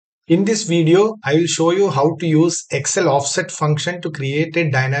In this video, I will show you how to use Excel offset function to create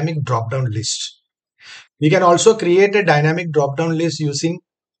a dynamic drop-down list. We can also create a dynamic drop-down list using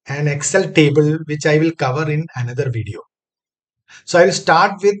an Excel table, which I will cover in another video. So I will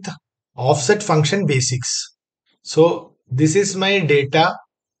start with offset function basics. So this is my data,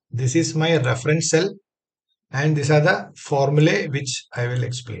 this is my reference cell, and these are the formulae which I will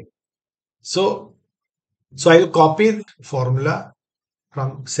explain. So I will copy formula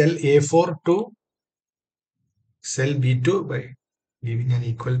from cell A4 to cell B2 by giving an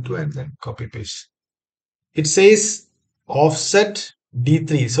equal to and then copy paste. It says offset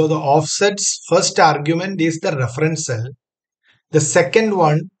D3. So the offset's first argument is the reference cell. The second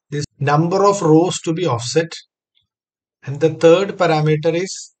one is number of rows to be offset. And the third parameter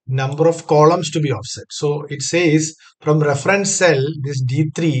is number of columns to be offset. So it says from reference cell, this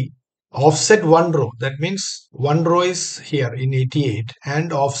D3, offset one row. That means one row is here in 88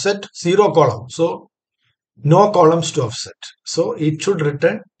 and offset 0 column. So no columns to offset. So it should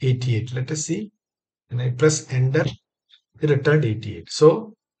return 88. Let us see. When I press enter, it returned 88.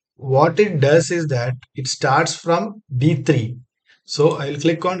 So what it does is that it starts from D3. So I'll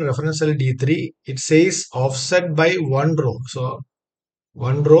click on reference cell D3. It says offset by one row. So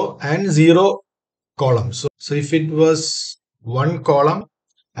one row and 0 columns. So if it was one column,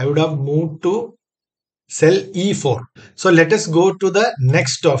 I would have moved to cell E4. So let us go to the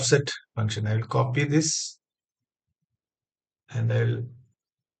next offset function. I will copy this and I will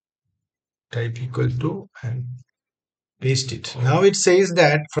type equal to and paste it. Now it says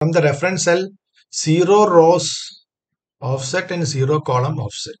that from the reference cell, 0 rows offset and 0 column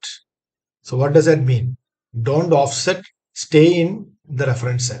offset. So what does that mean? Don't offset, stay in the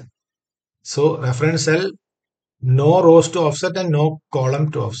reference cell. So reference cell, no rows to offset and no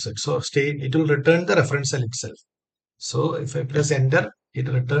column to offset. So stay, it will return the reference cell itself. So if I press enter, it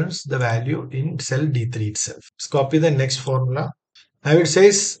returns the value in cell D3 itself. Let's copy the next formula. Now it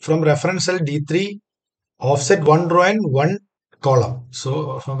says from reference cell D3, offset one row and one column.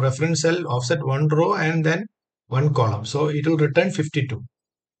 So from reference cell, offset one row and then one column. So it will return 52.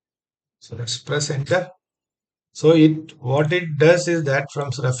 So let's press enter. So what it does is that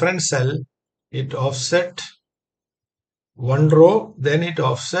from reference cell, it offset one row, then it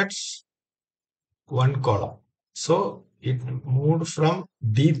offsets one column. So it moved from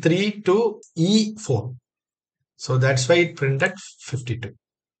D3 to E4. So that's why it printed 52.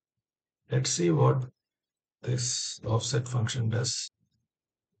 Let's see what this offset function does.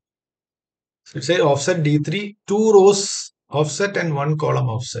 So it says offset D3, 2 rows offset and 1 column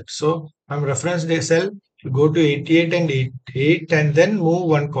offset. So from reference cell, you go to 88 and 88 and then move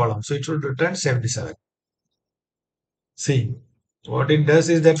 1 column. So it should return 77. See, what it does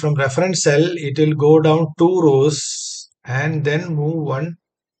is that from reference cell, it will go down 2 rows and then move 1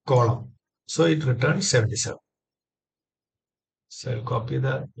 column. So it returns 77. So I'll copy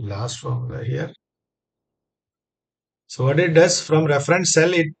the last formula here. So what it does from reference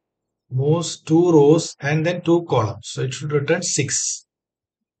cell, it moves 2 rows and then 2 columns. So it should return 6.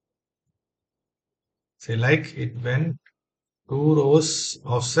 Say like it went 2 rows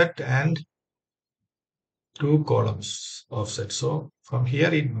offset and 2 columns offset. So from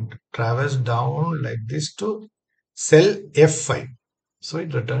here it travels down like this to cell F5. So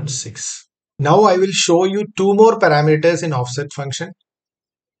it returns 6. Now I will show you 2 more parameters in offset function.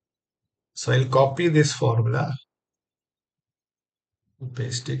 So I'll copy this formula,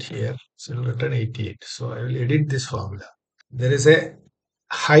 paste it here. So it will return 88. So I will edit this formula. There is a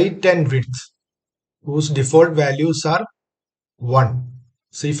height and width whose default values are 1.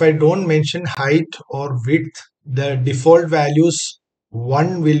 So if I don't mention height or width, the default values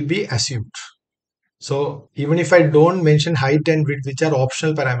 1 will be assumed. So even if I don't mention height and width, which are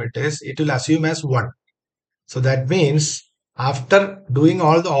optional parameters, it will assume as 1. So that means after doing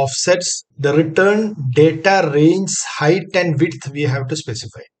all the offsets, the return data range height and width we have to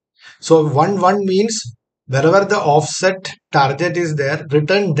specify. So 1 means wherever the offset target is there,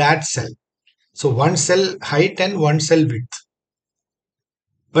 return that cell. So one cell height and one cell width.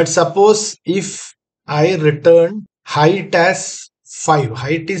 But suppose if I return height as 5,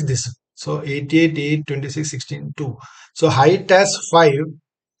 height is this. So 88, 8, 26, 16, 2. So height as 5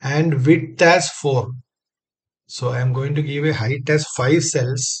 and width as 4. So I am going to give a height as 5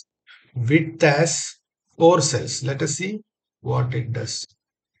 cells, width as 4 cells. Let us see what it does.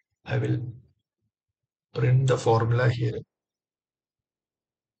 I will print the formula here.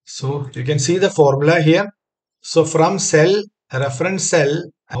 So you can see the formula here. So from cell, reference cell,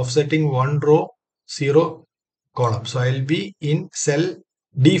 offsetting one row, 0 column. So I'll be in cell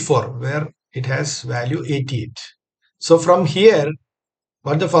D4 where it has value 88. So from here,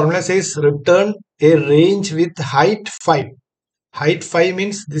 What the formula says, return a range with height 5. Height 5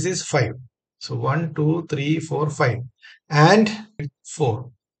 means this is 5. So 1, 2, 3, 4, 5 and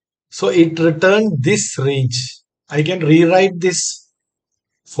 4. So it returned this range. I can rewrite this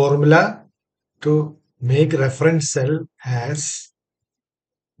formula to make reference cell as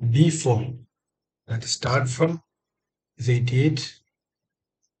D4. That start from 88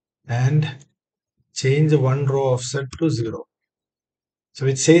 and change one row offset to 0. So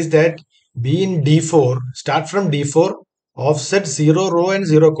it says that be in D4, start from D4, offset 0 row and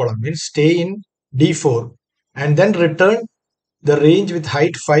 0 column, means stay in D4 and then return the range with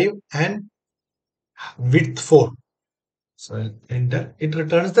height 5 and width 4. So enter, it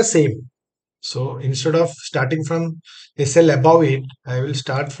returns the same. So instead of starting from a cell above it, I will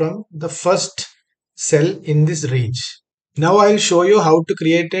start from the first cell in this range. Now I will show you how to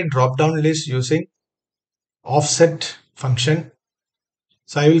create a drop down list using offset function.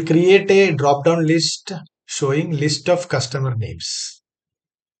 So I will create a drop down list showing list of customer names.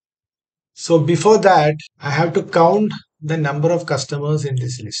 So before that, I have to count the number of customers in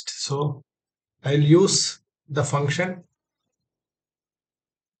this list. So I'll use the function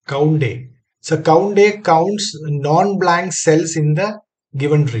count day. So count day counts non-blank cells in the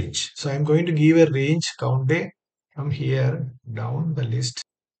given range. So I'm going to give a range count day from here down the list.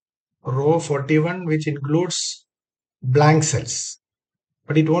 Row 41, which includes blank cells.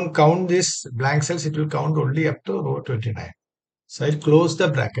 But it won't count this blank cells, it will count only up to row 29. So I'll close the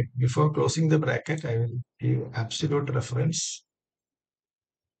bracket. Before closing the bracket, I will give absolute reference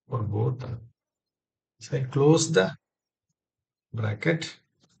for both. So I close the bracket,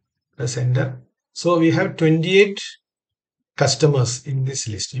 press enter. So we have 28 customers in this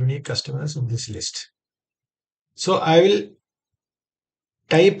list, unique customers in this list. So I will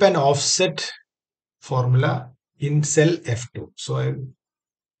type an offset formula in cell F2. So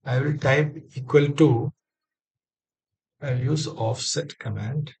I will type equal to, I'll use offset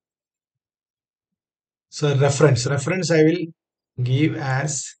command. So reference I will give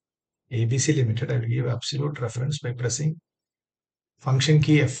as ABC limited. I will give absolute reference by pressing function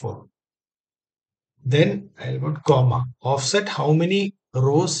key F4. Then I'll put comma. Offset how many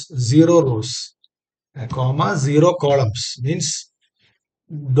rows? 0 rows. Comma 0 columns means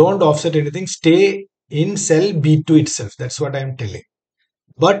don't offset anything. Stay in cell B2 itself. That's what I'm telling.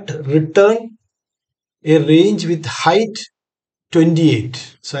 But return a range with height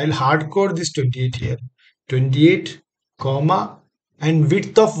 28. So I'll hard code this 28 here. 28 comma and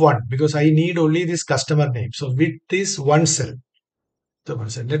width of 1 because I need only this customer name. So width is 1 cell. So 1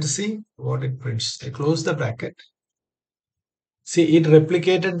 cell. Let's see what it prints. I close the bracket. See, it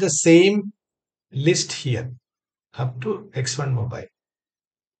replicated the same list here up to X1 mobile.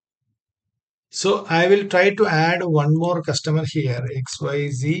 So I will try to add one more customer here,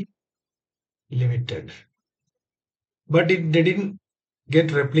 XYZ limited. But it didn't get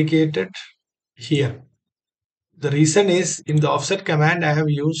replicated here. The reason is in the offset command, I have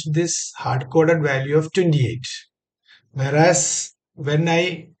used this hard-coded value of 28. Whereas when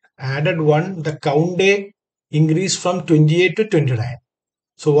I added 1, the count day increased from 28 to 29.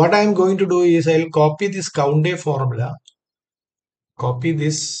 So what I am going to do is I will copy this count day formula, copy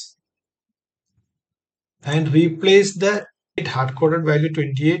this and replace the hard-coded value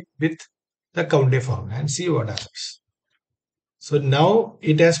 28 with the count day formula and see what happens. So now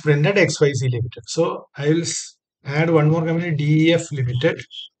it has printed XYZ limited. So I will add one more command, DEF limited.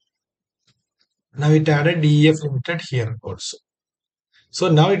 Now it added DEF limited here also. So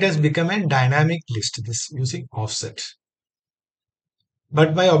now it has become a dynamic list, this using offset.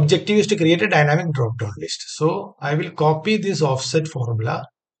 But my objective is to create a dynamic drop-down list. So I will copy this offset formula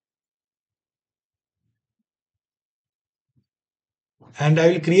and I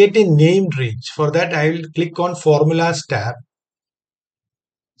will create a named range. For that, I will click on Formulas tab.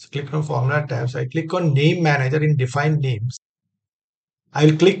 So click on Formula tab. So I click on Name Manager in Define Names. I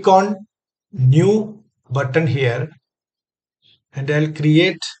will click on New button here and I'll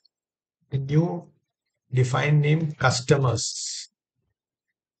create a new define name customers.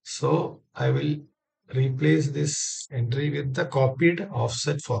 So I will replace this entry with the copied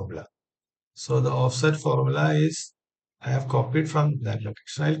offset formula. So the offset formula is I have copied from that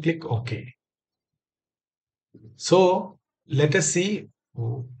location. I'll click OK. So let us see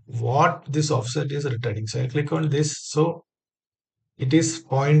what this offset is returning. So I'll click on this. So it is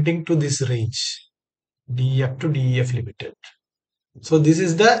pointing to this range DEF to DEF limited. So this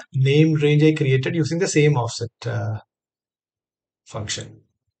is the name range I created using the same offset function.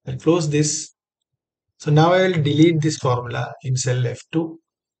 I'll close this. So now I will delete this formula in cell F2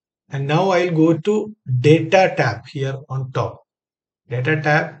 and now I'll go to data tab here on top. Data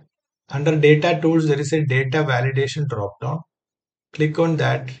tab. Under data tools, there is a data validation drop down. Click on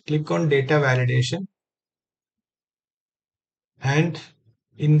that. Click on data validation. And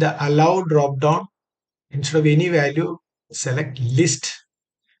in the allow drop down, instead of any value, select list.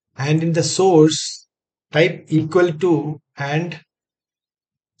 And in the source, type equal to and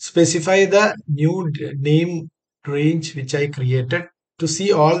specify the new name range which I created. To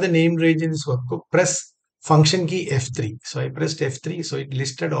see all the name range in this workbook, press function key F3. So I pressed F3, so it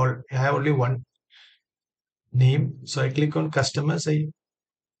listed all. I have only one name. So I click on customers, I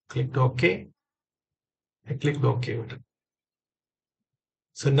clicked OK. I clicked OK button.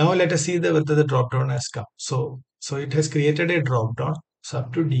 So now let us see whether the drop down has come. So it has created a drop down. So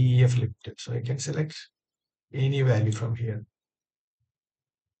up to DEF limited. So I can select any value from here.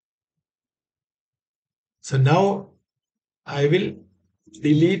 So now I will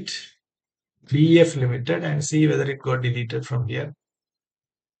delete DEF limited and see whether it got deleted from here.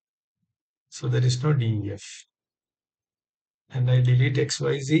 So there is no DEF. And I delete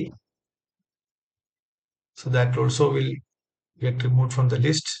XYZ. So that also will get removed from the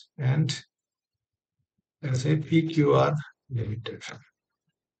list. And let us say PQR limited.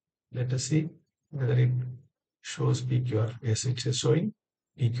 Let us see whether it shows PQR. Yes, it is showing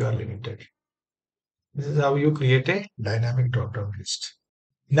PQR limited. This is how you create a dynamic drop-down list.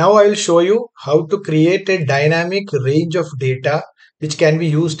 Now I will show you how to create a dynamic range of data which can be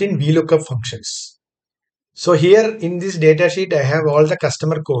used in VLOOKUP functions. So here in this data sheet, I have all the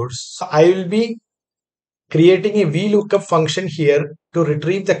customer codes. So I will be creating a VLOOKUP function here to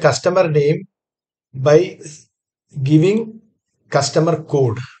retrieve the customer name by giving customer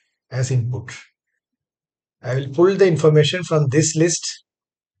code as input. I will pull the information from this list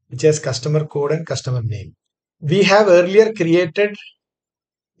which has customer code and customer name. We have earlier created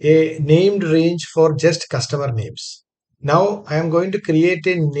a named range for just customer names. Now I am going to create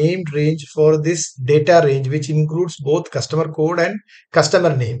a named range for this data range which includes both customer code and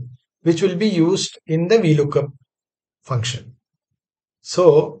customer name, which will be used in the VLOOKUP function.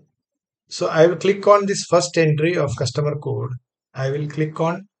 So I will click on this first entry of customer code. I will click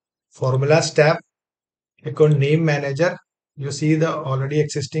on formulas tab, click on name manager. You see the already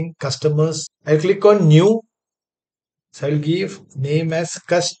existing customers. I'll click on new. So I'll give name as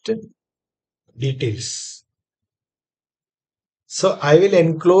cust details. So I will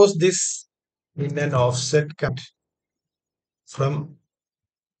enclose this in an offset count from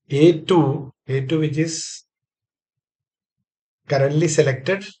A2 which is currently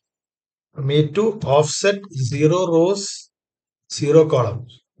selected, from A2 offset 0 rows 0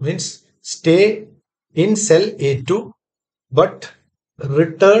 columns, means stay in cell A2 but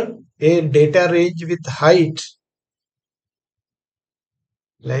return a data range with height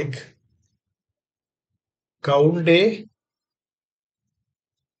like count day.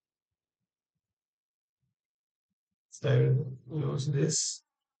 So I will use this.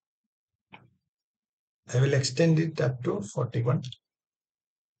 I will extend it up to 41.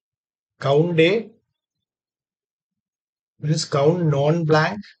 Count day means count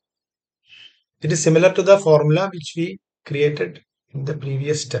non-blank. It is similar to the formula which we created in the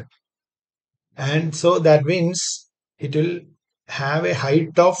previous step. And so that means it will have a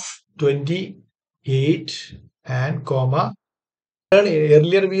height of 28 and comma.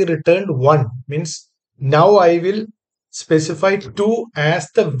 Earlier we returned 1, means now I will specify 2 as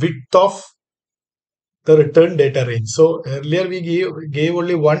the width of the return data range. So earlier we gave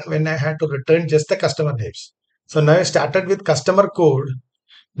only 1 when I had to return just the customer names. So now I started with customer code.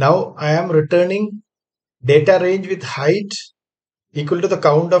 Now I am returning data range with height equal to the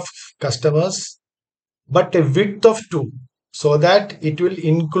count of customers but a width of 2, so that it will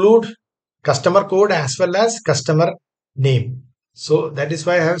include customer code as well as customer name. So that is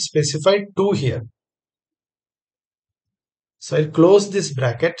why I have specified 2 here. So I'll close this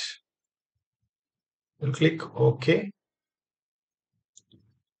bracket. We'll click OK.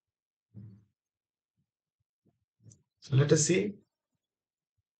 So let us see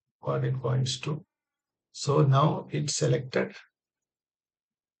what it points to. So now it's selected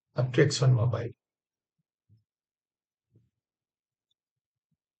up to X1 mobile.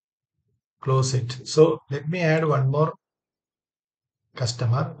 Close it. So let me add one more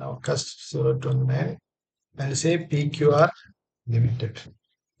customer. Now cust 029 and say PQR limited.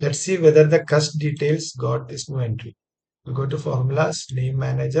 Let's see whether the cust details got this new entry. We'll go to formulas, name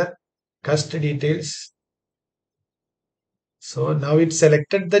manager, cust details. So now it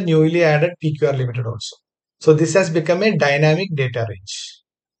selected the newly added PQR limited also. So this has become a dynamic data range.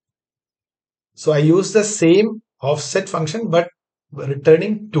 So I use the same offset function but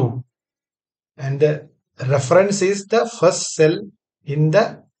returning 2. And the reference is the first cell in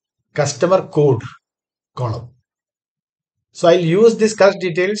the customer code column. So I'll use this cust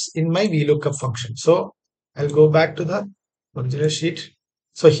details in my VLOOKUP function. So I'll go back to the original sheet.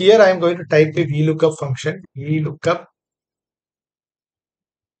 So here I am going to type a VLOOKUP function, VLOOKUP.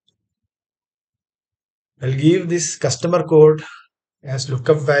 I'll give this customer code as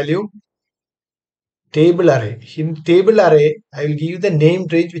lookup value, table array. In table array, I will give the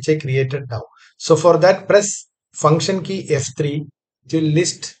named range which I created now. So for that, press function key F3 to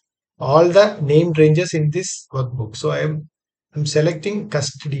list all the named ranges in this workbook. So I'm selecting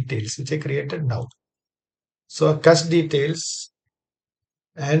cust details which I created now. So cust details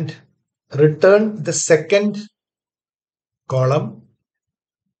and return the second column,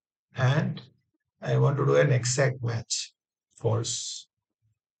 and I want to do an exact match, false.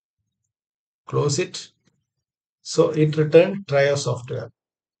 Close it. So it returned Trio software.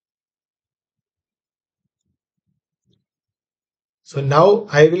 So now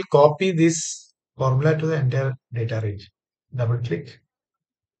I will copy this formula to the entire data range. Double click.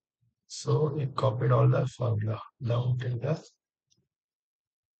 So it copied all the formula down till the.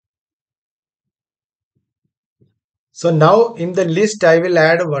 So now in the list I will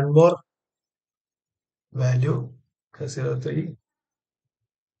add one more value, 03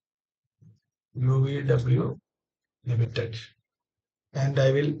 UVW limited, and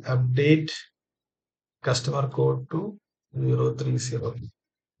I will update customer code to 030.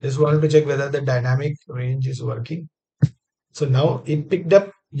 Just wanted to check whether the dynamic range is working. So now it picked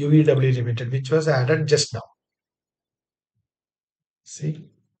up UVW limited, which was added just now. See,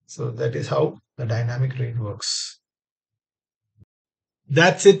 so that is how the dynamic range works.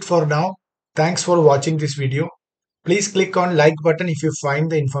 That's it for now. Thanks for watching this video. Please click on like button if you find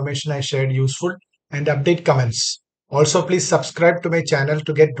the information I shared useful, and update comments. Also, please subscribe to my channel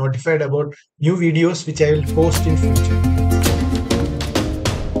to get notified about new videos which I will post in future.